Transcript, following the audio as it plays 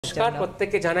নমস্কার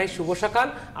প্রত্যেককে জানাই শুভ সকাল।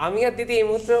 আমি আর দিদি এই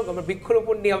মুহূর্তে আমরা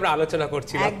বৃক্ষরোপণ নিয়ে আমরা আলোচনা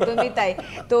করছিলাম। একদমই তাই।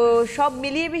 তো সব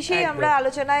মিলিয়ে মিশিয়ে আমরা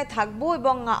আলোচনায় থাকবো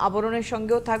এবং আবরণের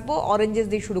সঙ্গেও থাকবো। অরেঞ্জেস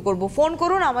দিয়ে শুরু করব। ফোন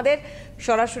করুন আমাদের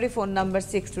সরাসরি ফোন নাম্বার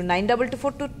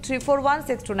 6292242341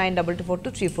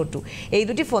 6292242342 এই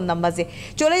দুটি ফোন নাম্বারে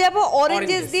চলে যাব।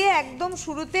 অরেঞ্জেস দিয়ে একদম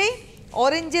শুরুতেই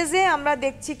অরেঞ্জেসে আমরা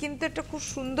দেখছি কিন্তু একটা খুব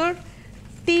সুন্দর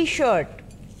টি শার্ট।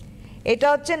 এটা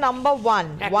হচ্ছে number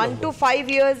 1 to 5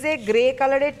 years a grey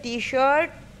কালারের টি শার্ট,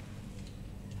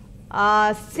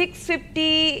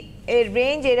 650 এর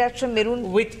রেঞ্জ। এর একটা মেরুন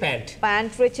উইথ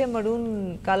প্যান্ট রয়েছে মেরুন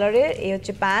কালারের, এই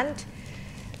হচ্ছে প্যান্ট।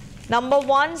 নাম্বার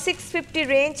 1 650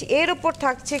 রেঞ্জ, এর উপর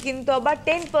থাকছে কিন্তু আবার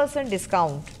 10%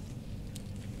 ডিসকাউন্ট।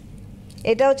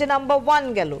 এটা হচ্ছে নাম্বার 1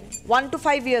 গেল 1 to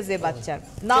 5 ইয়ার্স এর বাচ্চার।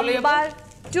 নাম্বার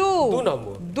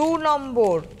 2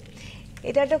 নম্বর,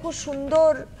 এটা একটা খুব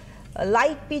সুন্দর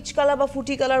লাইট পিচ কালার বা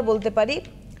ফুটি কালার বলতে পারি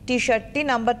টি শার্টটি।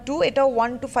 নাম্বার 2, এটাও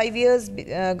 1 to 5 ইয়ার্স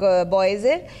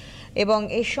বয়েজের এবং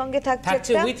এর সঙ্গে থাকছে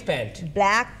একটা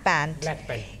ব্ল্যাক প্যান্ট।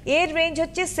 এর রেঞ্জ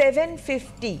হচ্ছে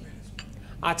 750।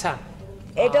 আচ্ছা,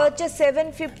 এটা হচ্ছে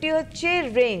 750 হচ্ছে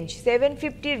রেঞ্জ,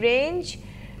 750 রেঞ্জ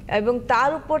এবং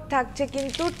তার উপর থাকছে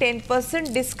কিন্তু 10%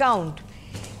 ডিসকাউন্ট।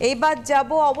 এইবার যাব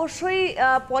অবশ্যই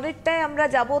পরেরটায় আমরা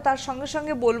যাব, তার সঙ্গে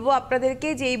সঙ্গে বলবো আপনাদেরকে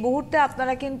যে এই মুহূর্তে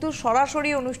আপনারা কিন্তু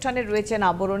সরাসরি অনুষ্ঠানে রয়েছেন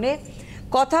আবরণে,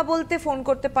 কথা বলতে ফোন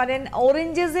করতে পারেন।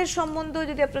 অরেঞ্জেসের সম্বন্ধে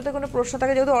যদি আপনাদের কোনো প্রশ্ন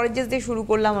থাকে, যেহেতু অরেঞ্জেস দিয়ে শুরু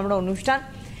করলাম আমরা অনুষ্ঠান,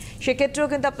 সেক্ষেত্রেও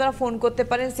কিন্তু আপনারা ফোন করতে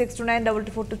পারেন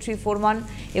 6292242341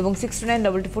 এবং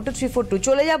 6292242342।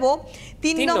 চলে যাব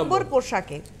 3 নম্বর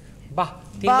পোশাকে। বাহ,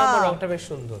 3 নম্বর রংটা বেশ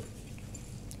সুন্দর।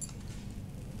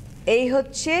 এই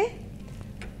হচ্ছে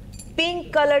পিঙ্ক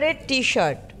কালারের টি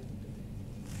শার্ট,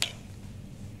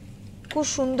 খুব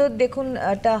সুন্দর। দেখুন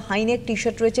একটা হাইনেক টি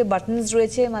শার্ট রয়েছে, বাটনস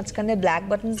রয়েছে, মাঝখানে ব্ল্যাক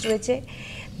বাটনস রয়েছে,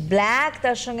 ব্ল্যাক,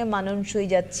 তার সঙ্গে মানানসই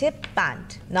যাচ্ছে প্যান্ট।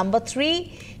 নাম্বার 3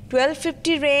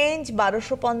 1250 রেঞ্জ,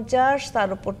 1250, তার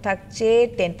উপর থাকছে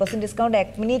 10% ডিসকাউন্ট।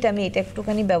 1 মিনিট আমি এটা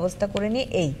একটুখানি ব্যবস্থা করে নিই।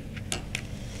 এই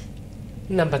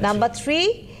নাম্বার 3,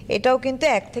 এটাও কিন্তু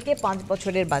 1 থেকে 5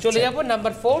 বছরের বাচ্চা। চলে যাব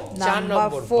নাম্বার 4,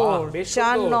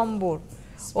 4 নম্বর।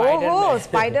 ওহো,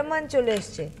 স্পাইডারম্যান চলে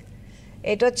এসছে।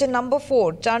 এটা হচ্ছে নাম্বার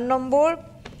 4 নম্বর।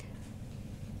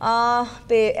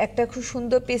 একটা খুব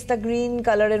সুন্দর পেস্তা গ্রিন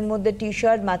কালারের মধ্যে টি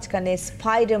শার্ট, মাঝখানে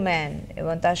স্পাইডারম্যান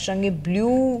এবং তার সঙ্গে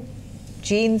ব্লু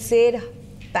জিন্সের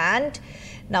প্যান্ট।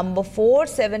 Number 4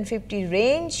 750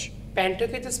 range. প্যান্টে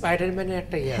কিন্তু স্পাইডারম্যানের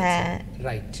একটা ইয়ে আছে,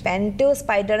 রাইট? প্যান্টেও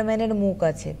স্পাইডারম্যানের মুখ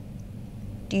আছে,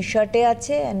 টি শার্টে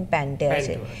আছে এন্ড প্যান্টে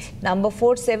আছে। নাম্বার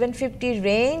 4 750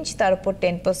 রেঞ্জ, তার উপর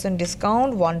 10%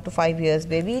 ডিসকাউন্ট, 1 to 5 ইয়ার্স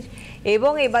বেবির।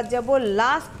 এবং এবার যাব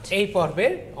লাস্ট এই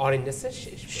পর্বের অরেঞ্জেসের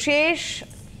শেষ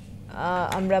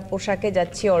আমরা পোশাকে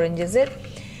যাচ্ছি অরেঞ্জেসের।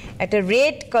 একটা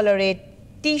রেড কালারের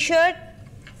টি শার্ট,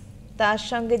 তার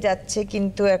সঙ্গে যাচ্ছে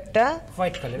কিন্তু একটা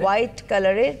হোয়াইট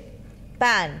কালারের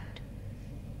প্যান্ট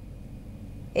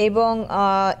এবং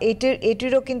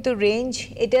এটিরও কিন্তু রেঞ্জ,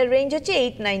 এটার রেঞ্জ হচ্ছে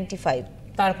 895।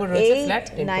 তারপর রয়েছে ফ্ল্যাট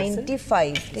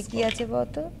 95। এটা কি আছে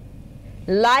বলতো?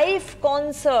 Live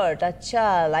concert. আচ্ছা,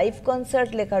 লাইভ কনসার্ট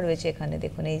লেখা রয়েছে এখানে,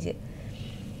 দেখুন এই যে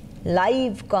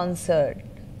live concert.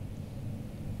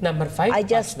 Number 5, I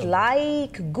just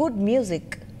like good music.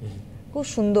 খুব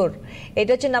সুন্দর।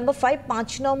 এটা হচ্ছে নাম্বার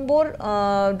 5 নম্বর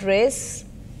ড্রেস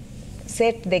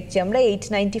সেট দেখছি আমরা,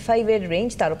 895 এর রেঞ্জ,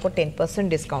 তার উপর 10%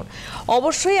 ডিসকাউন্ট।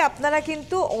 অবশ্যই আপনারা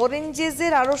কিন্তু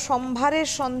অরেঞ্জেসের আরও সম্ভারের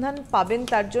সন্ধান পাবেন,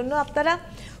 তার জন্য আপনারা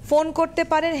ফোন করতে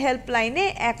পারেন হেল্পলাইনে।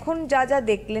 এখন যা যা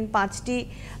দেখলেন 5টি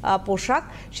পোশাক,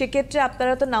 সেক্ষেত্রে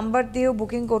আপনারা তো নাম্বার দিয়েও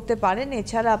বুকিং করতে পারেন,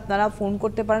 এছাড়া আপনারা ফোন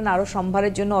করতে পারেন আরও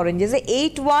সম্ভারের জন্য অরেঞ্জেসে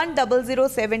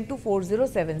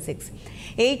 8100724076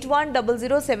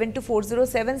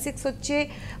 8100724076 হচ্ছে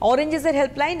অরেঞ্জেসের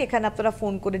হেল্পলাইন। এখানে আপনারা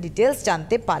ফোন করে ডিটেলস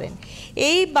জানতে পারেন।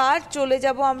 এইবার চলে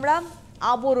যাব আমরা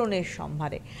আবরণের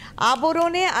সম্ভারে।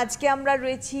 আবরণে আজকে আমরা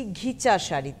রয়েছি ঘিচা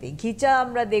শাড়িতে। ঘিচা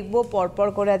আমরা দেখব পরপর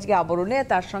করে আজকে আবরণে,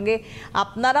 তার সঙ্গে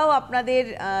আপনারাও আপনাদের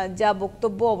যা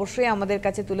বক্তব্য অবশ্যই আমাদের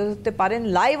কাছে তুলে ধরতে পারেন।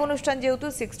 লাইভ অনুষ্ঠান যেহেতু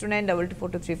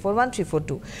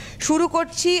 6292242341 শুরু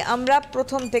করছি আমরা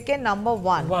প্রথম থেকে। নাম্বার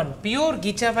 1 পিওর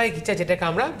ঘিচা বাই ঘিচা, যেটাকে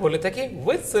আমরা বলে থাকি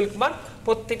উইথ সিল্ক মার্ক,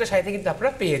 প্রত্যেকটা শাড়িতে কিন্তু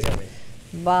আপনারা পেয়ে যাবেন।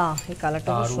 বাহ, এই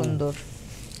কালারটা খুব সুন্দর।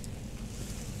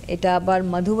 এটা আবার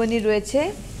মধুবনী রয়েছে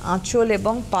আঁচল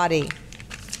এবং পাড়ে,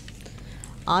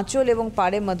 আঁচল এবং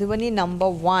পাড়ে মধুবনী।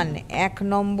 নাম্বার 1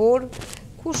 নম্বর,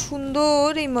 খুব সুন্দর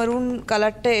এই মারুন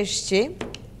কালারটা এসছে,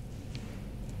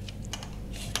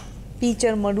 পিচ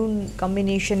আর মারুন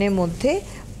কম্বিনেশনের মধ্যে,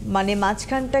 মানে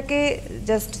মাঝখানটাকে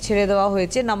জাস্ট ছেড়ে দেওয়া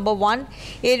হয়েছে। নাম্বার 1,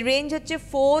 এর রেঞ্জ হচ্ছে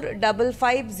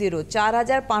 4550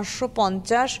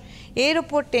 4550, এর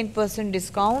ওপর 10%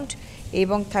 ডিসকাউন্ট।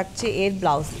 এবং থাকছে এর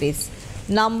ব্লাউজ পিস।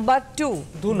 নাম্বার 2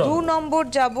 2 নম্বর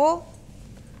যাব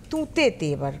তুতেতে,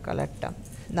 এবার কালারটা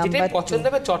নাম্বার পছন্দ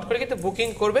হবে চট করে কিন্তু বুকিং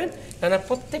করবেন, কারণ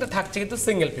প্রত্যেকটা থাকছে কিন্তু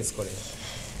সিঙ্গেল পিস করে।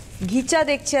 ঘিচা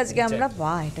দেখছি আজকে আমরা,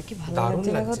 বাহ এটা কি ভালো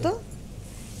লাগছে দেখো তো,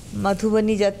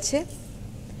 মধুবনী যাচ্ছে।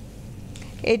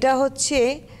 এটা হচ্ছে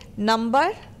নাম্বার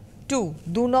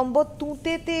 2 নম্বর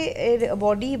তুতেতে এর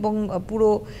বডি এবং পুরো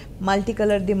মাল্টি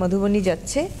কালার দিয়ে মধুবনী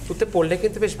যাচ্ছে। তুতে পরলে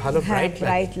কিন্তু বেশ ভালো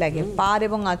ব্রাইট লাগে। পার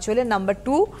এবং আঁচলে নাম্বার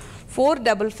 2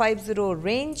 4550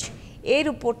 রেঞ্জ। এর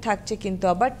উপর থাকছে কিন্তু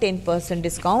আবার 10%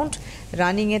 ডিসকাউন্ট,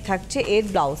 রানিং এ থাকছে এর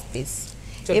ব্লাউজ পিস।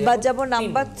 এবার যাব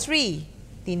নাম্বার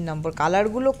 3 নম্বর,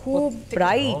 কালারগুলো খুব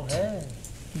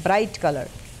bright colour.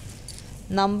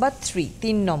 Number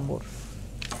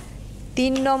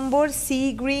 3 number sea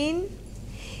green.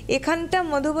 এখানটা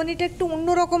মধুবনীটা একটু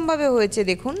অন্যরকম ভাবে হয়েছে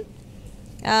দেখুন,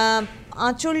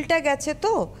 আঁচলটা গেছে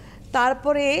তো,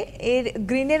 তারপরে এর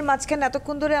গ্রিনের মাঝখানে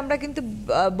এতক্ষণ ধরে আমরা কিন্তু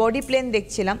বডি প্লেন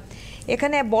দেখছিলাম,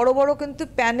 এখানে বড় বড় কিন্তু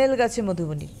প্যানেল গেছে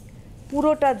মধুবনীর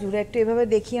পুরোটা জুড়ে। একটু এভাবে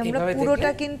দেখি আমরা, পুরোটা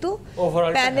কিন্তু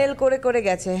প্যানেল করে করে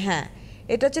গেছে। হ্যাঁ,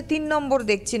 এটা হচ্ছে 3 নম্বর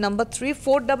দেখছি, নাম্বার 3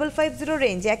 4550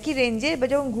 রেঞ্জ, একই রেঞ্জে। এবার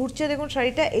যখন ঘুরছে দেখুন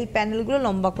শাড়িটা, এই প্যানেলগুলো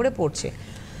লম্বা করে পড়ছে।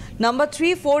 নাম্বার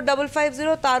 3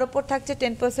 4550, তার উপর থাকছে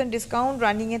 10% ডিসকাউন্ট,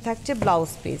 রানিং এ থাকছে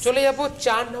ব্লাউজ পিস। চলে যাব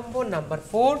 4 নম্বর, নাম্বার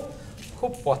 4,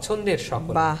 খুব পছন্দের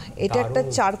সকল। বাহ, এটা একটা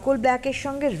চারকোল ব্ল্যাক এর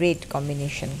সঙ্গে রেড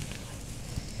কম্বিনেশন।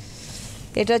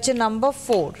 এটা হচ্ছে নাম্বার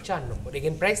 4 নম্বর,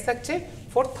 এগেইন প্রাইস থাকছে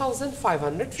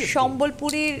 4550।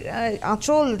 সম্বলপুরীর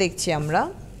আঁচল দেখছি আমরা,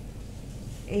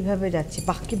 এইভাবে যাচ্ছে।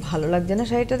 বাহ, কি ভালো লাগছে না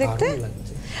শাড়িটা দেখতে,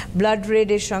 ব্লাড রেড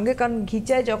এর সঙ্গে। কারণ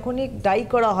ঘিচায় যখনই ডাই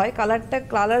করা হয়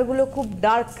কালারগুলো খুব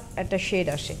ডার্ক একটা শেড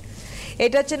আসে।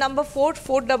 এটা হচ্ছে নাম্বার 4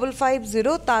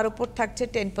 4550, তার উপর থাকছে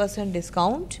 10%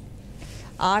 ডিসকাউন্ট,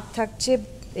 আর থাকছে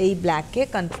এই ব্ল্যাকে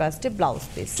কন্ট্রাস্টে ব্লাউজ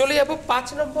পিস। চলে যাব 5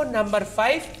 নম্বর, নাম্বার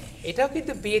 5। এটাও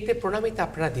কিন্তু বিয়েতে প্রণামিতে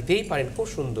আপনারা দিতেই পারেন, খুব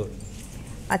সুন্দর।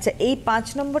 আচ্ছা, এই 5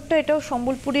 নম্বরটা এটাও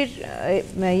সম্বলপুরীর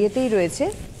ইয়েতেই রয়েছে।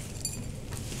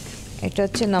 এটা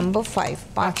হচ্ছে নাম্বার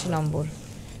 5 নম্বর,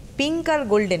 পিঙ্ক আর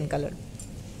গোল্ডেন কালার।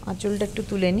 আঁচলটা একটু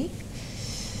তুলে নিই।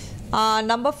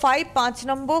 নাম্বার 5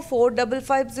 নম্বর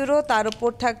 4550, তার উপর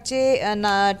থাকছে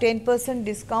 10%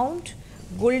 ডিসকাউন্ট।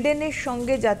 গোল্ডেনের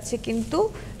সঙ্গে যাচ্ছে কিন্তু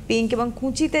পিঙ্ক, এবং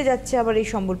কুচিতে যাচ্ছে আবার এই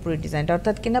সম্বলপুরের ডিজাইনটা,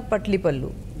 অর্থাৎ কিনা পাটলি পাল্লু।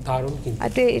 দারুণ কিন্তু।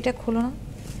 আচ্ছা, এটা খোলো না,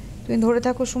 তুমি ধরে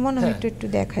থাকো সুমন, আমি একটু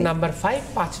দেখাই। নাম্বার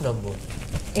 5 নম্বর,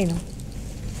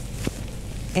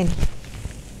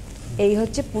 এই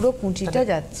হচ্ছে পুরো কুচিটা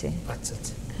যাচ্ছে। আচ্ছা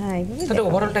আচ্ছা, হ্যাঁ, এইভাবে তাহলে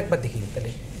ওভারঅলটা একবার দেখি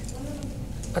তাহলে।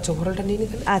 আচ্ছা, ওভারঅলটা নিয়ে নি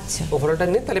তাহলে। আচ্ছা, ওভারঅলটা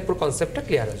নিয়ে তাহলে পুরো কনসেপ্টটা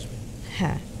ক্লিয়ার আসবে।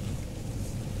 হ্যাঁ,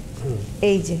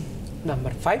 এই যে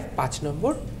নাম্বার 5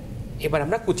 নম্বর। এবার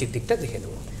আমরা কুচির দিকটা দেখে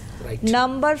নেব।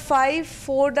 নাম্বার 5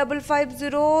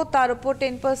 4550, তার উপর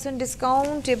 10%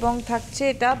 ডিসকাউন্ট, এবং থাকছে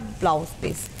এটা ব্লাউজ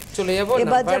পিস। চলে যাব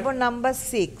এবার যাব নাম্বার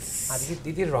 6। আজকে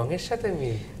দিদির রঙের সাথে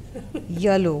মিল,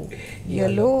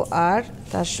 ইয়েলো আর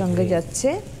তার সঙ্গে যাচ্ছে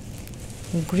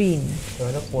গ্রিন।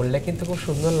 এটা পরলে কিন্তু খুব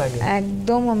সুন্দর লাগে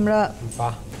একদম। আমরা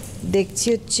বাহ, দেখছি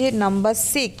হচ্ছে নাম্বার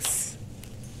 6,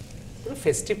 পুরো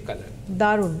ফেস্টিভ কালার,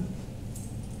 দারুণ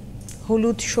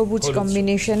হলুদ সবুজ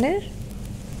কম্বিনেশনের।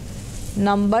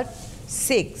 নাম্বার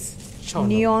 6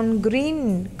 নিয়ন গ্রিন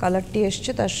কালারটি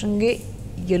এসছে, তার সঙ্গে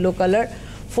yellow colour.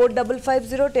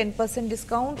 4550, 10%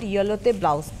 discount, ইয়েলোতে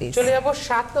blouse piece. চলে যাব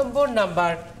 7 নম্বর,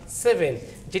 নাম্বার 7,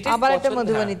 যেটা আবার একটা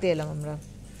মধুবনীতে এলাম আমরা,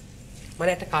 মানে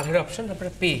একটা কালার অপশন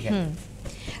আপনারা পেয়ে গেলেন।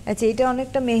 আচ্ছা, এটা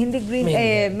অনেকটা মেহেন্দি গ্রিন,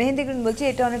 মেহেন্দি গ্রিন বলছি,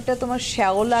 এটা অনেকটা তোমার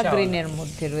শ্যাওলা গ্রিনের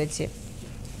মধ্যে রয়েছে।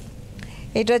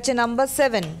 এটা হচ্ছে নাম্বার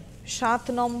 7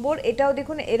 নম্বর। এটাও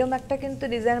দেখুন এরকম একটা কিন্তু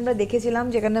ডিজাইন আমরা দেখেছিলাম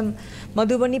যেখানে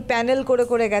মধুবনী প্যানেল করে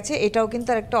করে গেছে, এটাও কিন্তু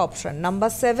একটা অপশন।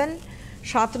 নাম্বার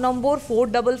 7 নম্বর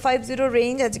 4550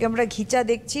 রেঞ্জ। আজকে আমরা ঘিচা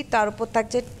দেখছি, তার উপর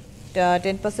থাকছে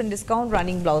 10% discount,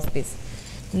 running blouse piece.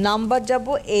 Number যাব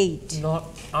 8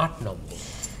 নম্বর,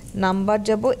 নাম্বার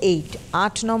যাব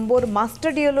 8 নম্বর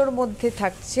মাস্টার্ড ইয়েলোর মধ্যে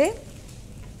থাকছে।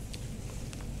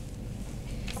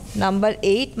 নাম্বার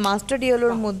 8 মাস্টার্ড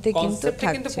ইয়েলোর মধ্যে কিন্তু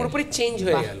থাকছে, কিন্তু পুরোপুরি চেঞ্জ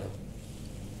হয়ে গেল,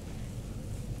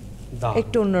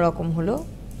 একটু অন্যরকম হলো।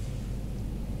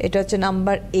 এটা হচ্ছে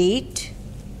নাম্বার 8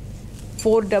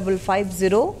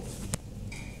 4550,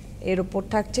 এর উপর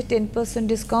থাকছে 10%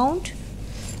 ডিসকাউন্ট,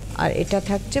 আর এটা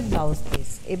থাকছে ব্লাউজ পিস।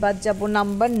 এবার যাব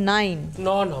নাম্বার 9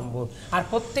 নম্বর, আর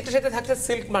প্রত্যেকটার সাথে থাকছে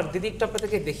সিল্ক মার্ক। দিদি একটু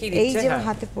আপনাদেরকে দেখিয়ে দিচ্ছি, এই যে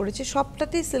হাতে পড়েছে,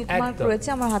 সবটাতেই সিল্ক মার্ক রয়েছে।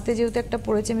 আমার হাতে যেহেতু একটা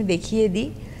পড়েছে আমি দেখিয়ে দিই,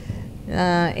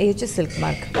 এই হচ্ছে সিল্ক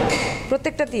মার্ক,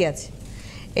 প্রত্যেকটাতেই আছে।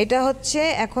 এটা হচ্ছে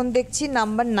এখন দেখছি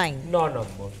নাম্বার 9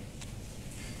 নম্বর।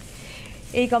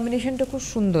 এই কম্বিনেশনটা খুব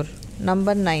সুন্দর।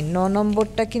 নাম্বার 9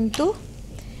 নম্বরটা কিন্তু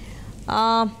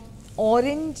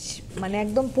অরেঞ্জ মানে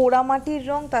একদম পোড়ামাটির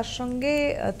রং, তার সঙ্গে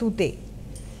তুতে,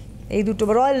 এই দুটো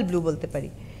রয়্যাল ব্লু বলতে পারি,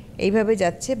 এইভাবে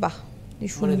যাচ্ছে। বাহ কি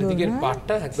সুন্দর, দিকের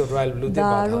পাটটা একদম রয়্যাল ব্লুতে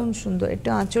বাঁধা, দারুণ সুন্দর। একটু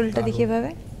আঁচলটা দেখে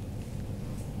ভাবে,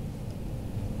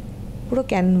 পুরো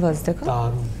ক্যানভাস দেখো,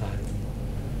 দারুণ দারুণ,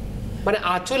 মানে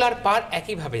আঁচল আর পাড়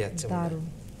একই ভাবে যাচ্ছে, দারুণ।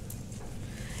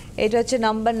 এটা হচ্ছে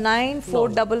নাম্বার 9,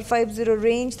 4550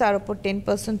 রেঞ্জ, তার উপর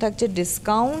 10% থাকছে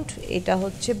ডিসকাউন্ট। এটা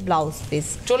হচ্ছে ব্লাউজ পিস।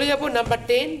 চলে যাব নাম্বার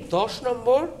 10, 10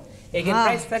 নম্বর। এখানে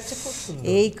প্রাইস থাকছে খুব সুন্দর,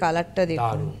 এই কালারটা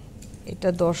দেখুন, এটা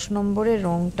 10 নম্বরের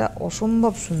রংটা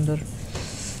অসম্ভব সুন্দর।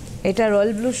 এটা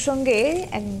রয়্যাল ব্লুর সঙ্গে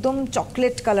একদম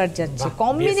চকলেট কালার যাচ্ছে,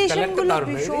 কম্বিনেশন গুলো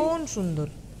ভীষণ সুন্দর,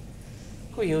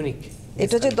 খুব ইউনিক।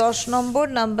 এটা হচ্ছে 10 নম্বর,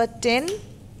 নাম্বার 10,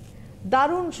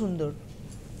 দারুণ সুন্দর।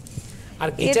 আর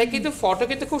গিচা কিন্তু ফটো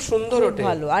কিন্তু খুব সুন্দর ওঠে,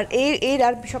 ভালো। আর এর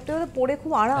আর সবথেকে ভালো পরে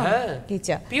খুব আরাম।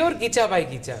 গিচা পিওর গিচা বাই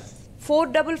গিচা।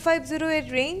 4550 এর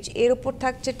রেঞ্জ, এর উপর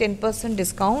থাকছে 10%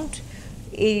 ডিসকাউন্ট।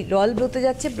 এই রয়্যাল ব্লুতে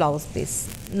যাচ্ছে ব্লাউজ পিস।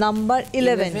 নাম্বার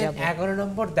 11 যাব, 11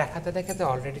 নম্বর দেখাতে দেখাতে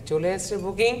অলরেডি চলে এসেছে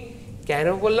বুকিং। কেন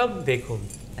বললাম দেখুন,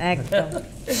 একদম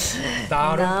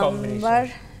দারুণ combination. Number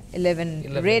 11,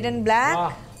 red and black,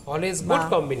 always good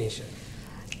combination.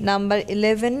 Number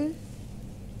 11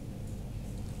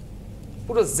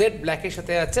 পুরো জেড ব্ল্যাকের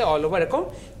সাথে আছে অল ওভার এরকম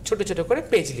ছোট ছোট করে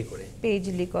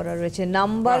পেজলি করা রয়েছে।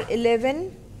 নাম্বার 11,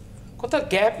 কোথাও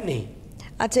গ্যাপ নেই।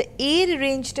 আচ্ছা এর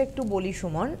রেঞ্জটা একটু বলি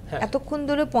সুমন, এতক্ষণ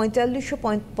ধরে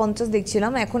 4550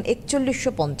 দেখছিলাম, এখন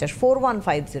 4150,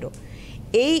 4150।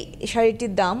 এই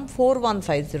শাড়িটির দাম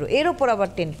 4150, এর ওপর আবার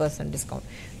 10% ডিসকাউন্ট।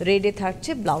 রেডে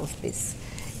থাকছে ব্লাউজ পিস।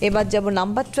 এবার যাব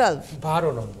নাম্বার 12,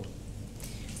 12 নম্বর।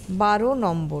 12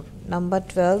 নম্বর, নাম্বার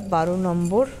 12, 12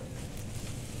 নম্বর।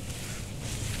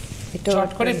 এটা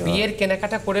চট করে বিয়ের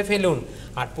কেনাকাটা করে ফেলুন,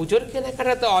 আর পুজোর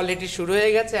কেনাকাটা তো অলরেডি শুরু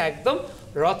হয়ে গেছে একদম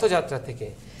রথযাত্রা থেকে।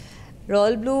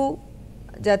 রয়্যাল ব্লু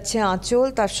যাচ্ছে আঁচল,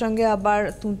 তার সঙ্গে আবার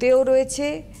তুঁতেও রয়েছে,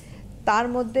 তার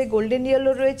মধ্যে গোল্ডেন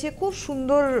ইয়েলো রয়েছে, খুব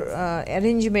সুন্দর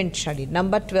অ্যারেঞ্জমেন্ট শাড়ি।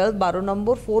 নাম্বার 12, 12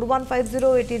 নম্বর,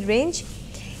 4150 এটির রেঞ্জ,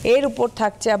 এর উপর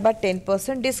থাকছে আবার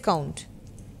 10% ডিসকাউন্ট।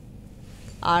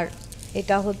 আর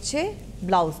এটা হচ্ছে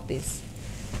ব্লাউজ পিস।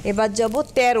 এবার যাব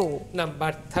 13,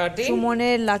 নাম্বার 13,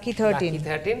 সুমনের লাকি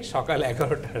 13, সকাল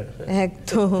 11টা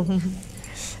একদম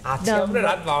আজকে আমরা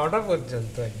রাত 12টা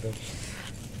পর্যন্ত একদম।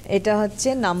 এটা হচ্ছে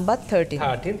নাম্বার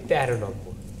 13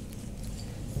 নম্বর।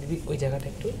 দিদি ওই জায়গাটা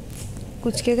একটু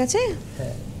কুচকে গেছে,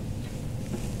 হ্যাঁ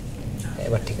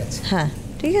এবার ঠিক আছে, হ্যাঁ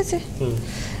ঠিক আছে।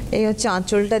 এই হচ্ছে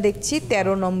আঁচলটা দেখছি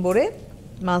 13 নম্বরে,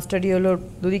 মাস্টার ইয়েলোর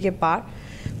দুদিকে পাড়,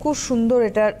 খুব সুন্দর।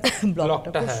 এটার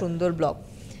ব্লকটা খুব সুন্দর, ব্লক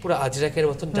পুরো আজরাকের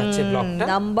মতন যাচ্ছে ব্লকটা।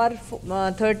 নাম্বার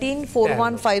 13,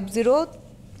 4150,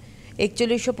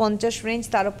 4150 রেঞ্জ,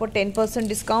 তার উপর 10%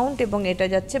 ডিসকাউন্ট, এবং এটা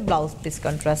যাচ্ছে ব্লাউজ পিস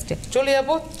কন্ট্রাস্টে। চলে যাব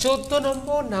 14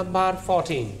 নম্বর, নাম্বার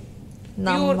 14,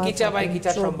 পিওর গিচা বাই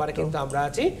গিচা সোমবারে কিন্তু আমরা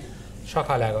আছি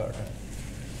সকাল 11টা।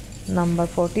 নাম্বার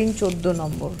 14, 14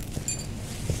 নম্বর,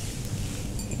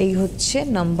 এই হচ্ছে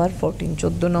নাম্বার 14,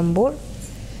 14 নম্বর।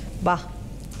 বাহ,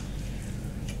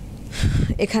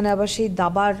 এখানে আবার সেই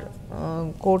দাবার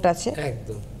কোট আছে,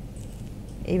 একদম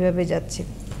এইভাবে যাচ্ছে।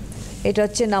 এটা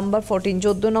হচ্ছে নাম্বার 14,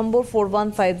 14 নম্বর,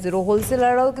 4150।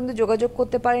 হোলসেলাররাও কিন্তু যোগাযোগ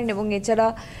করতে পারেন, এবং এছাড়া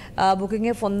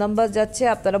বুকিংয়ের ফোন নাম্বার যাচ্ছে,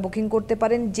 আপনারা বুকিং করতে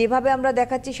পারেন। যেভাবে আমরা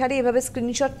দেখাচ্ছি শাড়ি, এভাবে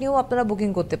স্ক্রিনশট নিয়েও আপনারা বুকিং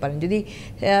করতে পারেন। যদি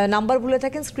নাম্বার ভুলে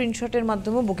থাকেন, স্ক্রিনশটের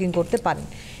মাধ্যমেও বুকিং করতে পারেন।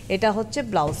 এটা হচ্ছে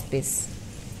ব্লাউজ পিস।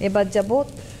 এবার যাব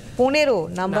 15,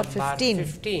 নাম্বার 15,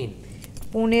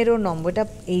 15 নম্বর। এটা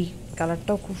এই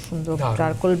কালারটাও খুব সুন্দর,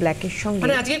 চারকোল ব্ল্যাকের সঙ্গে,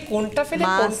 মানে আজকে কোনটা ফেলে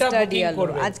কোনটা বুকিং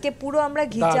করবে। আজকে পুরো আমরা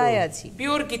গিচায় আছি,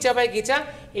 পিওর গিচা বাই গিচা।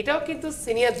 এটাও কিন্তু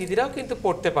সিনিয়র দিদিরাও কিন্তু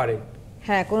পড়তে পারেন,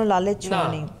 হ্যাঁ কোনো লালের ছোঁয়া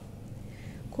নেই,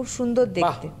 খুব সুন্দর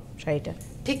দেখতে শাড়িটা।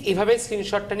 ঠিক এইভাবে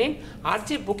স্ক্রিনশটটা নিন, আর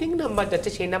যে বুকিং নাম্বার যাচ্ছে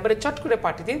সেই নাম্বারে চট করে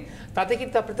পাঠিয়ে দিন, তাতে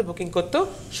কিন্তু আপনাদের বুকিং করতে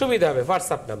সুবিধা হবে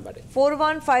হোয়াটসঅ্যাপ নাম্বারে।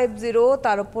 4150,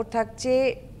 তার উপর থাকছে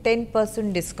 10%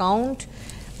 ডিসকাউন্ট,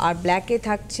 আর ব্ল্যাকে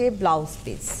থাকছে ব্লাউজ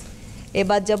পিস।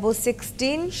 এবার যাব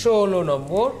 16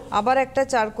 নম্বর, আবার একটা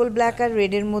চারকোল ব্ল্যাক আর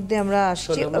রেড এর মধ্যে আমরা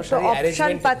আসছি।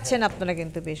 অপশন পাচ্ছেন আপনারা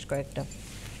কিন্তু বেশ কয়েকটা।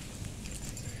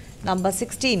 নাম্বার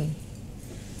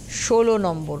 16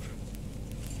 নম্বর,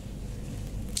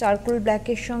 চারকোল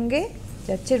ব্ল্যাকের সঙ্গে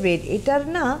যাচ্ছে রেড। এটার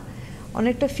না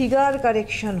অনেকটা ফিগার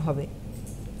কারেকশন হবে,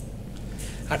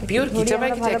 আর পিওর গিচা বাই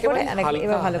গিচা একেবারে হালকা।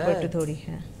 এবার ভালো করে একটু ধরি,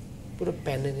 হ্যাঁ পুরো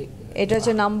প্যানেল। এটা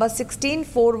হচ্ছে নাম্বার 16,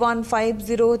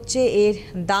 4150 হচ্ছে এর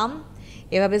দাম।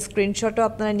 এভাবে স্ক্রিনশটও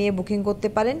আপনারা নিয়ে বুকিং করতে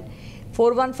পারেন।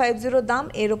 4150 দাম,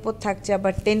 এর উপর থাকছে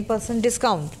আবার 10%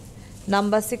 ডিসকাউন্ট।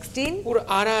 নাম্বার 16 পুরো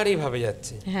আড়াআড়ি ভাবে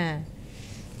যাচ্ছে, হ্যাঁ,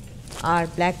 আর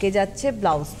ব্ল্যাকে যাচ্ছে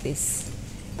ব্লাউজ পিস।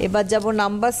 এবার যাব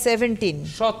নাম্বার 17,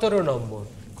 17 নম্বর।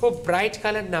 খুব bright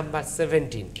colour number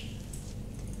 17।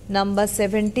 Number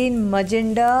 17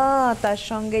 magenta, তার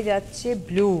সঙ্গে যাচ্ছে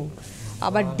ব্লু,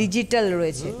 আবার ডিজিটাল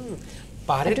রয়েছে।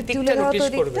 পাড়ের একটু দিকটা তুলে ধরো নোটিস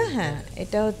তো করবে। দিকটা, হ্যাঁ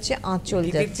এটা হচ্ছে আঁচল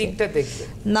দিদির যাচ্ছে। দিকটা দেখবে।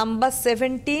 নাম্বার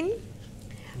 17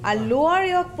 আর লোয়ার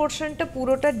ইয়ক পোর্শনটা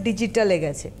পুরোটা ডিজিটালে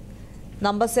গেছে।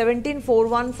 নাম্বার 17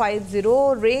 4150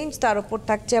 রেঞ্জ, তার উপর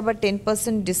থাকছে আবার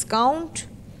 10% ডিসকাউন্ট।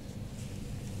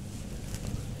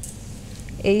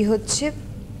 এই হচ্ছে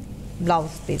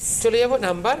ব্লাউজ পিস। চলে যাব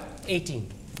নাম্বার 18,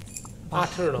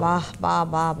 18 নম্বর। বাহ বাহ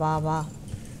বাহ বাহ বাহ,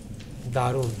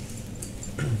 দারুণ।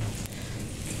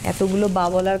 এতগুলো বা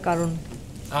বলার কারণ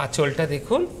আঁচলটা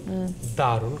দেখুন,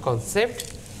 দারুণ কনসেপ্ট।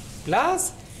 প্লাস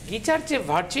গিচার যে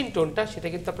ভার্জিন টোনটা সেটা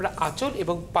কিন্তু আপনারা আঁচল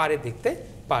এবং পাড়ে দেখতে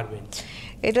পারবেন।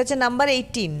 এটা হচ্ছে নাম্বার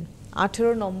 18,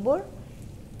 18 নম্বর।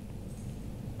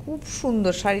 খুব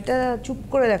সুন্দর শাড়িটা, চুপ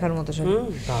করে দেখার মতো শাড়ি।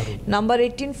 দারুণ। নাম্বার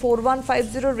 18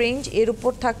 4150 রেঞ্জ, এর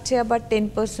উপর থাকছে আবার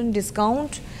 10%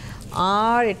 ডিসকাউন্ট।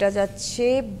 আর এটা যাচ্ছে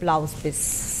ব্লাউজ পিস।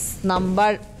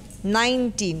 নাম্বার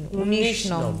 19, 19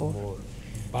 নম্বর।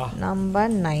 বাহ, নাম্বার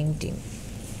 19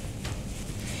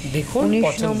 দেখুন 19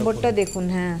 পছন্দ নম্বরটা করুন। দেখুন।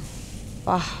 হ্যাঁ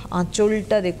বাহ,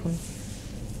 আঁচলটা দেখুন,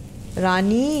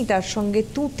 রানী তার সঙ্গে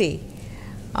তুঁতে,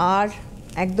 আর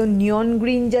একদম নিয়ন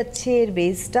গ্রিন যাচ্ছে এর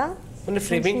বেসটা। মানে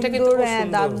ফ্রেমিংটা কিন্তু খুব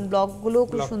সুন্দর। দারুণ, ব্লকগুলো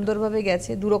খুব সুন্দরভাবে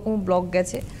গেছে, দু রকম ব্লক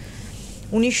গেছে।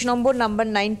 19 নম্বর, নাম্বার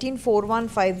 19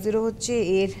 4150 হচ্ছে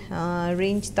এর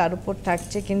রেঞ্জ, তার উপর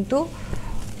থাকছে কিন্তু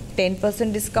 10%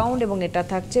 ডিসকাউন্ট এবং এটা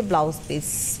থাকছে ব্লাউজ পিস।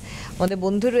 আমাদের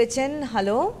বন্ধু রয়েছেন।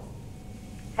 হ্যালো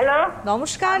হ্যালো,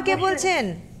 নমস্কার, কে বলছেন?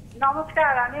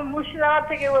 নমস্কার, আমি মুর্শিদাবাদ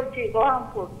থেকে বলছি,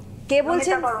 বহরমপুর। কে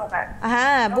বলছেন? নমিতা কর্মকার।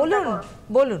 হ্যাঁ বলুন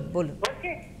নমস্কার। বলুন বলুন। বলছি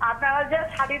আপনারা যে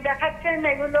শাড়ি দেখাচ্ছেন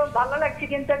এগুলো ভালো লাগছে,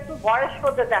 কিন্তু একটু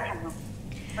বয়স্কদের দেখানো,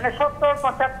 মানে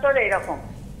 70-75 এরকম।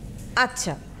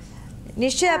 আচ্ছা,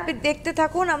 নিশ্চয়ই আপনি দেখতে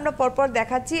থাকুন, আমরা পরপর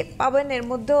দেখাচ্ছি, পাবেন এর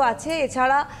মধ্যেও আছে।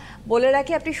 এছাড়া বলে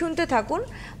রাখি, আপনি শুনতে থাকুন।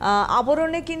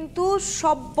 আবরণে কিন্তু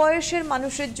সব বয়সের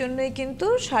মানুষের জন্যই কিন্তু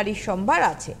শাড়ির সম্ভার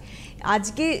আছে।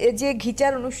 আজকে যে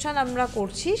ঘিচার অনুষ্ঠান আমরা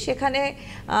করছি সেখানে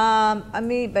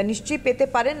আমি নিশ্চয়ই পেতে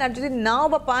পারেন, আর যদি নাও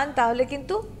বা পান তাহলে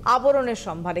কিন্তু আবরণের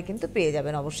সম্ভারে কিন্তু পেয়ে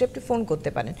যাবেন, অবশ্যই আপনি ফোন করতে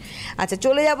পারেন। আচ্ছা,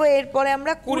 চলে যাব এরপরে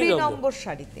আমরা 20 নম্বর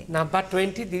শাড়িতে। নাম্বার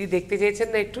 20 দিদি দেখতে চেয়েছেন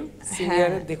না একটু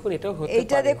সিনিয়র, দেখুন এটাও হতে পারে।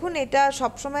 এইটা দেখুন, এটা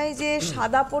সবসময় যে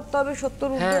সাদা পরতে হবে 70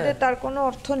 ঊর্ধ্বদের তার কোনো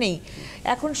অর্থ নেই।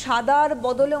 এখন সাদার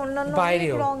বদলে অন্যান্য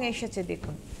অনেক রং এসেছে,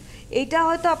 দেখুন। এইটা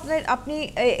হয়তো আপনি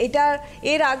এটা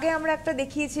এর আগে আমরা একটা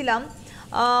দেখিয়েছিলাম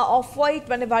অফ হোয়াইট,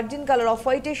 মানে ভার্জিন কালার, অফ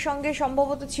হোয়াইটের সঙ্গে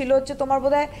সম্ভবত ছিল হচ্ছে তোমার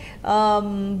বোধহয়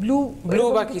ব্লু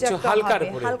বা কিছু হালকার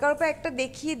উপরে, হালকার উপরে একটা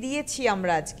দেখিয়ে দিয়েছি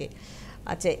আমরা আজকে।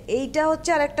 আচ্ছা, এইটা হচ্ছে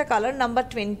আর একটা কালার, নাম্বার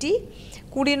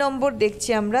 20 নম্বর দেখছি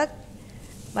আমরা,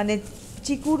 মানে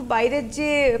চিকুর বাইরের যে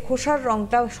খোসার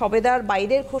রংটা, সবেদার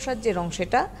বাইরের খোসার যে রং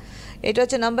সেটা। এটা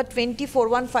হচ্ছে নাম্বার 20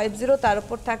 4150, তার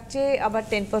উপর থাকছে আবার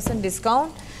 10%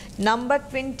 ডিসকাউন্ট। নাম্বার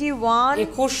 21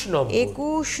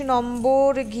 21 নম্বর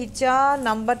ঘিচা,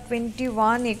 নাম্বার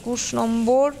 21 21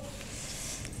 নম্বর।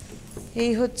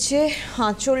 এই হচ্ছে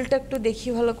আঁচলটা, একটু দেখি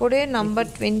ভালো করে। নাম্বার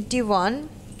 21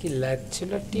 কি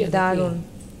লাগছিল, দারুণ,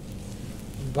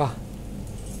 বাহ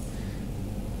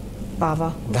বাবা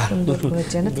সুন্দর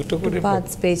হয়েছে না, দুটো করে বাজ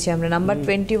পেয়েছি আমরা। নাম্বার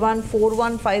 21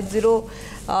 4150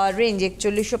 রেঞ্জ,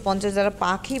 4150, যারা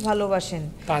পাখি ভালোবাসেন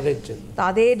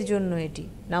তাদের জন্য এটি।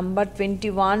 নাম্বার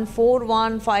 21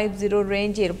 4150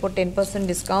 রেঞ্জ, এরপর 10%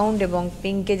 ডিসকাউন্ট এবং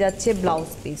পিঙ্কে যাচ্ছে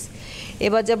ব্লাউজ পিস।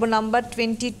 এবার যাব নাম্বার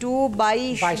 22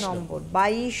 22 নম্বর।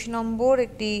 22 নম্বর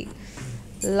একটি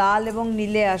লাল এবং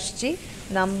নীলে আসছি।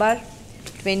 নাম্বার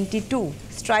 22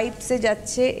 স্ট্রাইপসে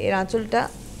যাচ্ছে এর আঁচলটা।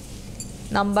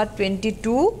 নাম্বার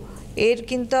 22 এর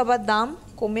কিন্তু আবার দাম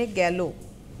কমে গেল।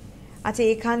 আচ্ছা,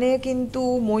 এখানে কিন্তু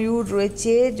ময়ূর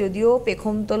রয়েছে, যদিও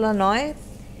পেখমতলা নয়,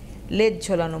 লেজ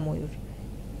ঝোলানো ময়ূর।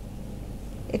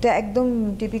 এটা একদম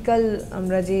টিপিক্যাল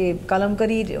আমরা যে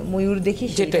কালামকারীর ময়ূর দেখি,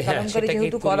 সেটা কালামকারী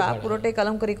যেহেতু করা, পুরোটাই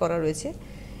কালামকারী করা রয়েছে।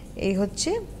 এই হচ্ছে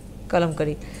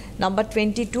কালামকারী। নাম্বার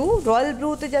 22 রয়্যাল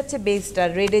ব্লুতে যাচ্ছে বেসটা,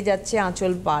 রেডে যাচ্ছে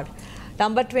আঁচল পাড়।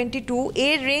 নাম্বার 22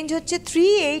 এর রেঞ্জ হচ্ছে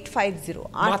 3850,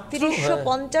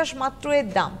 3850 মাত্র এর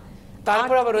দাম।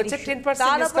 তারপর আবার হচ্ছে 10%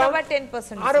 তারপর আবার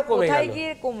 10% আরো কমে গেল। কোথায়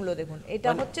গিয়ে কমলো দেখুন। এটা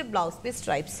হচ্ছে ব্লাউজ পিস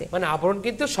স্ট্রাইপসে, মানে আবরণ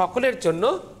কিন্তু সকলের জন্য,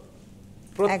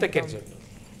 প্রত্যেকের জন্য।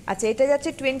 আচ্ছা, এটা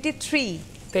যাচ্ছে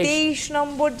 23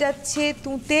 নম্বর যাচ্ছে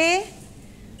তুঁতে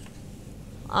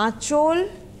আঁচল,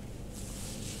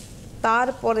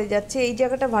 তারপরে যাচ্ছে এই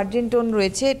জায়গাটা ভার্জিন টোন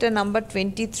রয়েছে, এটা নাম্বার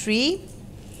 23।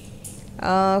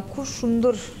 খুব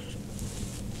সুন্দর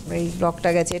এই ব্লকটা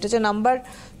গেছে। এটা হচ্ছে নাম্বার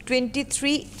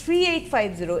 23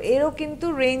 3850, এরও কিন্তু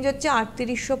রেঞ্জ হচ্ছে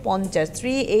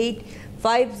 3850,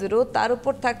 50, তার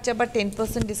উপর থাকছে আবার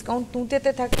 10% ডিসকাউন্ট।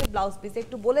 তুঁতেতে থাকছে ব্লাউজ পিস।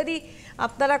 একটু বলে দিই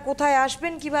আপনারা কোথায়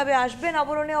আসবেন, কিভাবে আসবেন।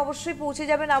 আবরণে অবশ্যই পৌঁছে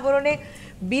যাবেন। আবরণে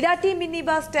বিরাটি মিনি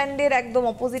বাস স্ট্যান্ডের একদম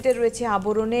অপোজিটে রয়েছে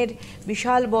আবরণের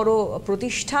বিশাল বড়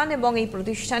প্রতিষ্ঠান, এবং এই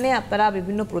প্রতিষ্ঠানে আপনারা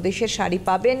বিভিন্ন প্রদেশের শাড়ি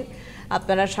পাবেন।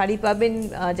 আপনারা শাড়ি পাবেন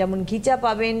যেমন ঘিচা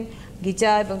পাবেন,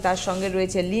 ঘিচা, এবং তার সঙ্গে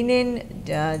রয়েছে লিনেন,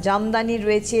 জামদানি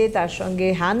রয়েছে, তার সঙ্গে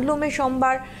হ্যান্ডলুমের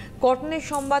সম্ভার, কটনের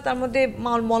সম্ভার, তার মধ্যে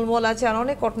মলমল আছে, আর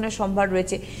অনেক কটনের সম্ভার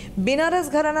রয়েছে। বেনারস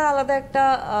ঘরানার আলাদা একটা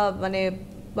মানে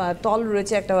তল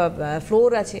রয়েছে, একটা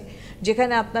ফ্লোর আছে,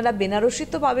 যেখানে আপনারা বেনারসি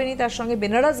তো পাবেনই, তার সঙ্গে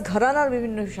বেনারস ঘরানার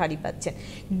বিভিন্ন শাড়ি পাচ্ছেন।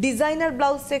 ডিজাইনার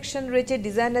ব্লাউজ সেকশন রয়েছে,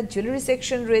 ডিজাইনার জুয়েলারি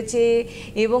সেকশন রয়েছে,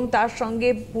 এবং তার সঙ্গে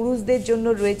পুরুষদের জন্য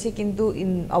রয়েছে কিন্তু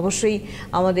অবশ্যই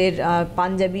আমাদের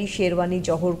পাঞ্জাবি, শেরওয়ানি,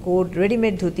 জহর কোট,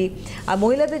 রেডিমেড ধুতি। আর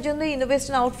মহিলাদের জন্য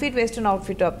ওয়েস্টার্ন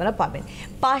আউটফিটও আপনারা পাবেন।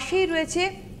 পাশেই রয়েছে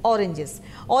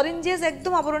অরেঞ্জেস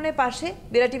একদম আবরণের পাশে,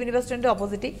 বিরাটি মিনি বাস স্ট্যান্ডের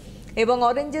অপোজিটেই। এবং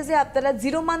অরেঞ্জেসে আপনারা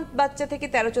 0 মান্থ বাচ্চা থেকে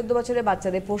 13-14 বছরের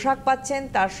বাচ্চাদের পোশাক পাচ্ছেন,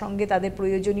 তার সঙ্গে তাদের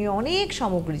প্রয়োজনীয় অনেক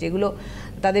সামগ্রী যেগুলো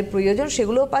তাদের প্রয়োজন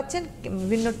সেগুলোও পাচ্ছেন,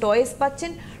 বিভিন্ন টয়েস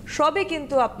পাচ্ছেন, সবই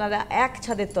কিন্তু আপনারা এক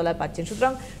ছাদের তলায় পাচ্ছেন।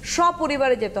 সুতরাং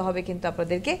সপরিবারে যেতে হবে কিন্তু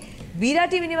আপনাদেরকে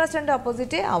বিরাটি মিনি বাস স্ট্যান্ডের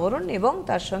অপোজিটে আবরণ, এবং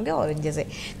তার সঙ্গে অরেঞ্জেসে।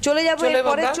 চলে যাবো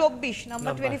এরপরে 24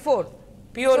 নাম্বার 24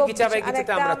 পিওর ঘিচা বাই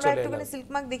ঘিচাতে আমরা চলে এলাম। একটুখানি সিল্ক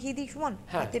মার্ক দেখিয়ে দিই সুমন,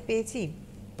 হাতে পেয়েছি।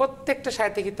 প্রত্যেকটা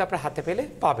শাড়িতে কিন্তু আপনারা হাতে পেলে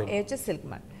পাবেন। এই হচ্ছে সিল্ক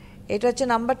মার্ক, এটা হচ্ছে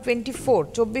নাম্বার 24,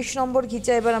 24 নম্বর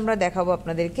ঘিচা। এবার আমরা দেখাবো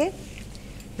আপনাদেরকে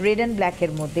রেড অ্যান্ড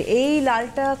ব্ল্যাকের মধ্যে। এই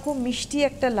লালটা খুব মিষ্টি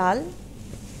একটা লাল,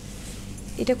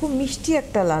 এটা খুব মিষ্টি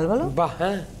একটা লাল, বলো? বাহ,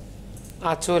 হ্যাঁ,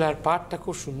 আঁচল আর পাটটা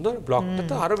খুব সুন্দর, ব্লকটা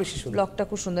তো আরো বেশি সুন্দর। ব্লকটা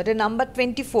খুব সুন্দর। এটা নাম্বার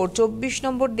 24, 24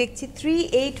 নম্বর দেখছি,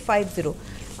 3850,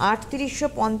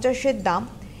 3850 দাম।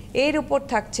 এর উপর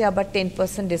থাকছে আবার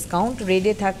 10% ডিসকাউন্ট।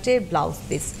 রেডে থাকছে ব্লাউজ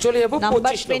পিস। চলে যাবো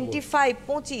নাম্বার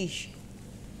 25,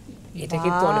 এটা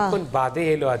কিন্তু অনেকক্ষণ বাদে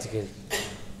এলো আজকে।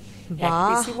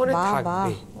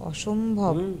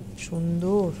 অসম্ভব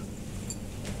সুন্দর।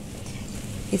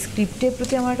 স্ক্রিপ্টের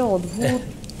প্রতি আমার একটা অদ্ভুত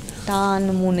টান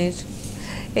মনের।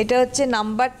 এটা হচ্ছে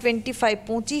নাম্বার 25,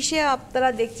 25-এ আপনারা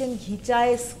দেখছেন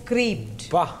ঘিচায় স্ক্রিপ্ট।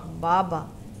 বাহ বাবা,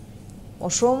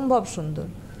 অসম্ভব সুন্দর।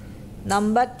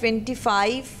 নাম্বার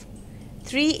 25,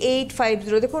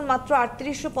 3850, দেখুন মাত্র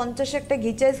 3850 একটা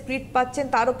ঘিচায় স্ক্রিপ্ট পাচ্ছেন,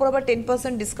 তার উপর আবার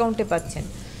 10% ডিসকাউন্টে পাচ্ছেন।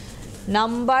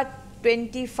 নাম্বার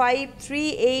 25,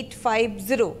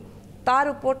 3850, তার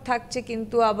উপর থাকছে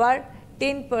কিন্তু আবার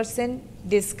 10%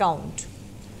 ডিসকাউন্ট।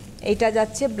 এটা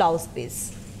যাচ্ছে ব্লাউজ পিস।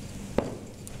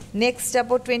 নেক্সট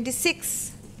যাবো 26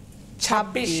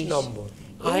 নম্বর,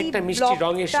 আরেকটা মিষ্টি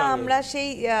রঙের সঙ্গে। আমরা সেই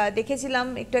দেখেছিলাম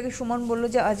একটু আগে, সুমন বললো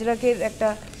যে আজরাকের একটা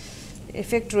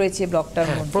এফেক্ট রয়েছে ব্লকটার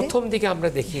মধ্যে। প্রথম দিকে আমরা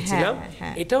দেখিয়েছিলাম,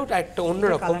 এটাও একটা অন্য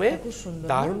রকমের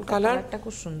দারুণ কালার,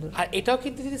 খুব সুন্দর। আর এটাও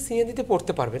কিন্তু যদি সিনে দিতে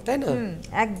পড়তে পারবে, তাই না?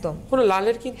 একদম, কোনো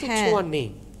লালের কিন্তু ছোঁয়া নেই।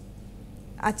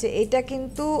 আচ্ছা, এটা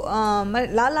কিন্তু মানে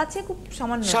লাল আছে খুব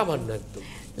সামান্য একদম।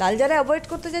 লাল যারা অ্যাভয়েড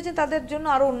করতে চাইছেন তাদের জন্য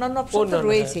আরো অন্যান্য অপশন তো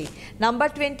রয়েছেই। নাম্বার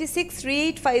 26,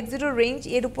 3850 রেঞ্জ,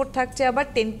 এর উপর থাকছে আবার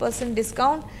 10%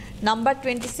 ডিসকাউন্ট। নাম্বার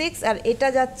 26, আর এটা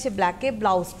যাচ্ছে ব্ল্যাকে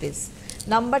ব্লাউজ পিস।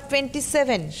 নাম্বার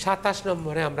 27, 27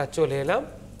 নম্বরে আমরা চলে এলাম।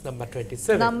 নাম্বার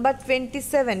 27, নাম্বার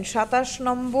 27, 27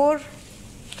 নম্বর।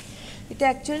 এটা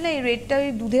অ্যাকচুয়ালি না, এই রেডটা ওই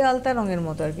দুধে আলতা রঙের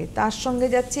মতো আর কি, তার সঙ্গে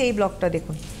যাচ্ছে এই ব্লকটা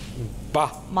দেখুন,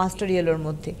 বাহ, মাস্টার ইয়েলোর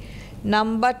মধ্যে।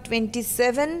 নাম্বার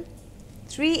 27,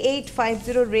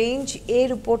 3850 রেঞ্জ, এর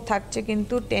উপর থাকছে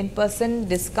কিন্তু 10%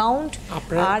 ডিসকাউন্ট,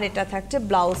 আর এটা থাকছে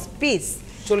ব্লাউজ পিস।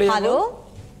 হ্যালো,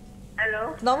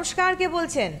 নমস্কার, কে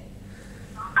বলছেন?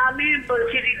 আমি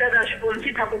বলছি রীতা দাস, বলছি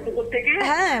ঠাকুরপুকুর থেকে।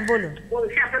 হ্যাঁ বলুন।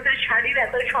 বলছি আপনাদের শাড়ির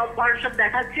এত সব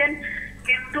দেখাচ্ছেন,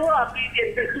 কিন্তু আমি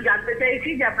একটু জানতে চাইছি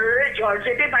যে আপনাদের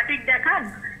জর্জেটে বাটিক দেখান।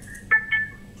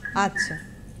 আচ্ছা,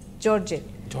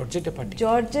 জর্জেটে বাটিক,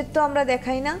 জর্জেট তো আমরা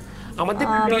দেখাই না, আমাদের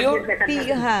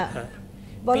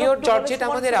পিওর জর্জেট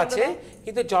আমাদের আছে,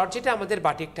 কিন্তু জর্জেটে আমাদের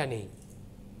বাটিকটা নেই।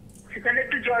 সেখানে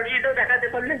একটু জর্জেটও দেখাতে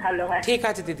পারলে ভালো হয়। ঠিক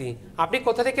আছে দিদি, আপনি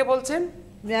কোথা থেকে বলছেন?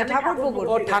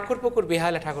 ঠাকুরপুকুর,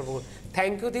 বেহালা ঠাকুরপুকুর।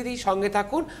 থ্যাংক ইউ দিদি, সঙ্গে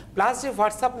থাকুন। প্লাস যে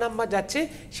হোয়াটসঅ্যাপ নাম্বার যাচ্ছে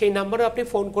সেই নাম্বারে আপনি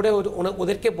ফোন করে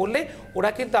ওদেরকে বললে ওরা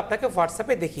কিন্তু আপনাকে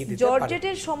হোয়াটসঅ্যাপে দেখিয়ে দিতে পারে।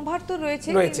 জর্জেটের সম্ভার তো রয়েছে,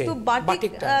 কিন্তু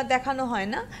বাটিক দেখানো হয়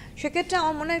না, সেক্ষেত্রে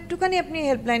আমার মনে হয় একটুখানি আপনি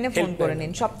হেল্পলাইনে ফোন করে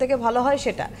নিন, সব থেকে ভালো হয়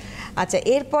সেটা। আচ্ছা,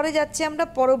 এরপরে যাচ্ছে আমরা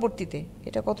পরবর্তীতে,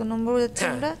 এটা কত নম্বর যাচ্ছে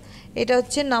আমরা? এটা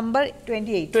হচ্ছে নাম্বার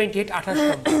 28, 28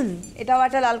 নম্বর। এটাও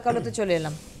একটা লাল কালোতে চলে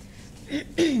এলাম।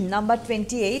 নাম্বার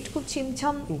 28, খুব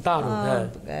ছিমছাম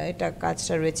এটা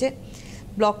কাজটা রয়েছে,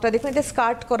 ব্লকটা দেখুন, এটা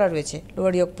স্কার্ট করা রয়েছে,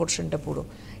 লোয়ার ইয়ক পোর্শনটা পুরো।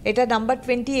 এটা নাম্বার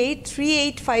 28,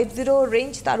 3850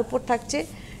 রেঞ্জ, তার উপর থাকছে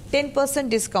 10%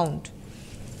 ডিসকাউন্ট।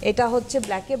 এটা হচ্ছে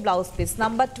ব্ল্যাকে ব্লাউজ পিস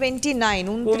নাম্বার 29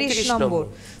 29 নম্বর।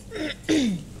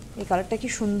 এই কালারটা কি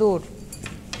সুন্দর,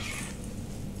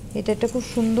 এটা একটা খুব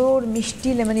সুন্দর মিষ্টি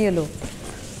লেমন ইয়েলো।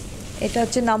 এটা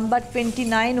হচ্ছে নাম্বার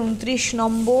 29 29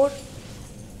 নম্বর,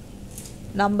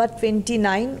 নাম্বার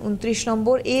 29 29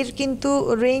 নম্বর। এর কিন্তু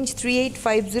রেঞ্জ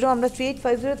 3850। আমরা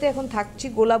 3850-তে এখন থাকছি।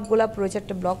 গোলাপ গোলাপ রয়েছে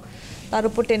একটা ব্লক, তার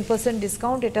উপর 10%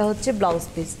 ডিসকাউন্ট। এটা হচ্ছে ব্লাউজ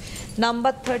পিস।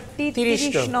 নাম্বার 30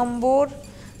 30 নম্বর,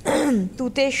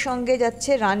 তুতের সঙ্গে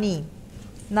যাচ্ছে রানী।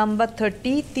 নাম্বার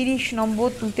 30 30 নম্বর,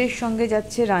 তুতের সঙ্গে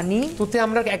যাচ্ছে রানী। তুতে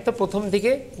আমরা একটা প্রথম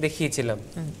দিকে দেখিয়েছিলাম।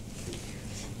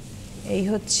 এই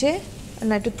হচ্ছে,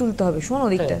 না একটু তুলতে হবে, শোনো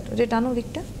দিকটা, যে টানো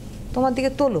দিকটা, তোমার দিকে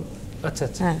তোলো। আচ্ছা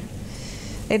আচ্ছা, হ্যাঁ,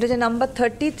 এটা হচ্ছে নাম্বার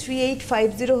 30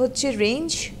 3850 হচ্ছে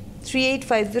রেঞ্জ।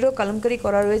 3850 কলমকারি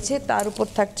করা রয়েছে, তার উপর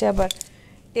থাকছে আবার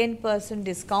 10%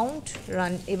 ডিসকাউন্ট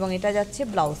রান, এবং এটা যাচ্ছে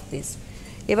ব্লাউজ পিস।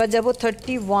 এবার যাব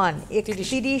 31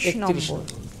 31 নম্বর।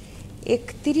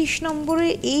 31 নম্বরে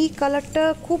এই কালারটা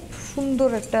খুব সুন্দর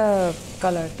একটা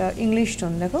কালারটা, ইংলিশ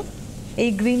টোন, দেখো এই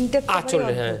গ্রিনটা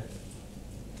আঁচলে। হ্যাঁ,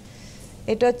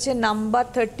 এটা হচ্ছে নাম্বার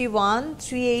 31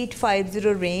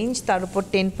 3850 রেঞ্জ, তার উপর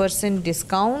 10%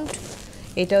 ডিসকাউন্ট।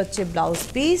 এটা হচ্ছে blouse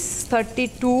piece.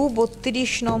 32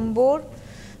 32 number,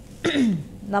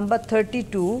 number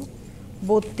 32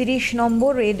 32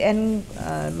 number, red and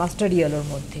mustard ইয়েলোর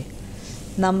মধ্যে।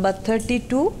 নাম্বার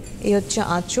 32, এই হচ্ছে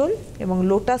আঁচল এবং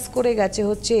লোটাস করে গেছে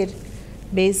হচ্ছে এর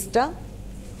বেসটা।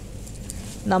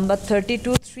 Number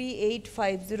 32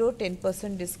 3850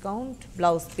 10% discount,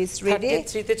 blouse piece রেডে।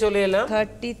 33-তে চলে এলাম।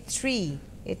 33,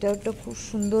 এটা একটা খুব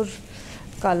সুন্দর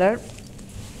কালার।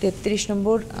 33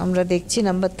 নম্বর আমরা দেখছি,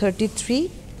 নাম্বার 33।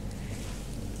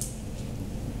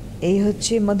 এই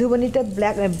হচ্ছে মধুবনীটা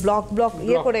ব্ল্যাক ব্লক ব্লক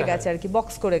ইয়ে করে গেছে আর কি,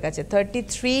 বক্স করে গেছে।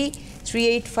 33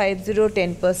 3850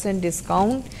 10%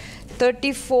 ডিসকাউন্ট।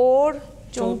 34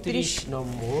 34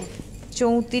 নম্বর,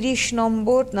 34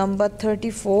 নম্বর, নাম্বার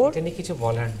 34। এখানে কিছু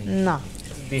বলার নেই না,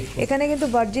 এখানে কিন্তু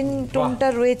ভার্জিন টোনটা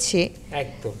রয়েছে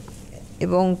একদম,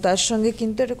 এবং তার সঙ্গে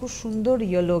কিন্তু এটা খুব সুন্দর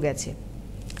ইয়েলো গেছে।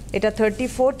 এটা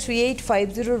 34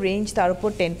 3850 রেঞ্জ, তার উপর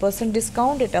 10%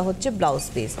 ডিসকাউন্ট। এটা হচ্ছে ব্লাউজ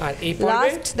পিস। আর এই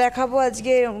লাস্ট দেখাবো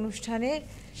আজকে অনুষ্ঠানে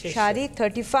শাড়ি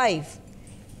 35।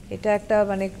 এটা একটা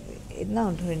মানে না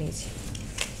ধরে নিয়েছি,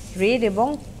 রেড এবং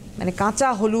মানে কাঁচা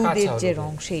হলুদের যে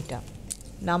রং, সেইটা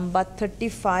নাম্বার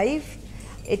 35।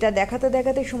 এটা দেখাতে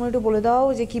দেখাতে সময় একটু বলে দাও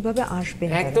যে কিভাবে আসবেন।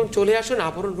 একদম চলে আসুন,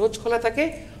 আবরণ রোজ খোলা থাকে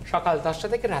সকাল 10টা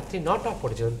থেকে রাত্রি 9টা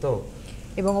পর্যন্ত,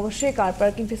 এবং অবশ্যই কার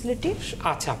পার্কিং ফ্যাসিলিটি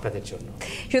আছে আপনাদের জন্য।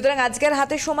 সুতরাং আজকের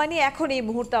হাতে সময় নিয়ে এখন এই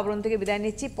মুহূর্তে আবরণ থেকে বিদায়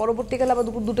নিচ্ছি। পরবর্তীকালে আবার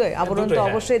দুপুর 2টায় আবরণ তো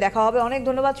অবশ্যই দেখা হবে। অনেক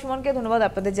ধন্যবাদ সুমনকে, ধন্যবাদ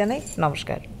আপনাদের জানাই,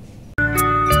 নমস্কার।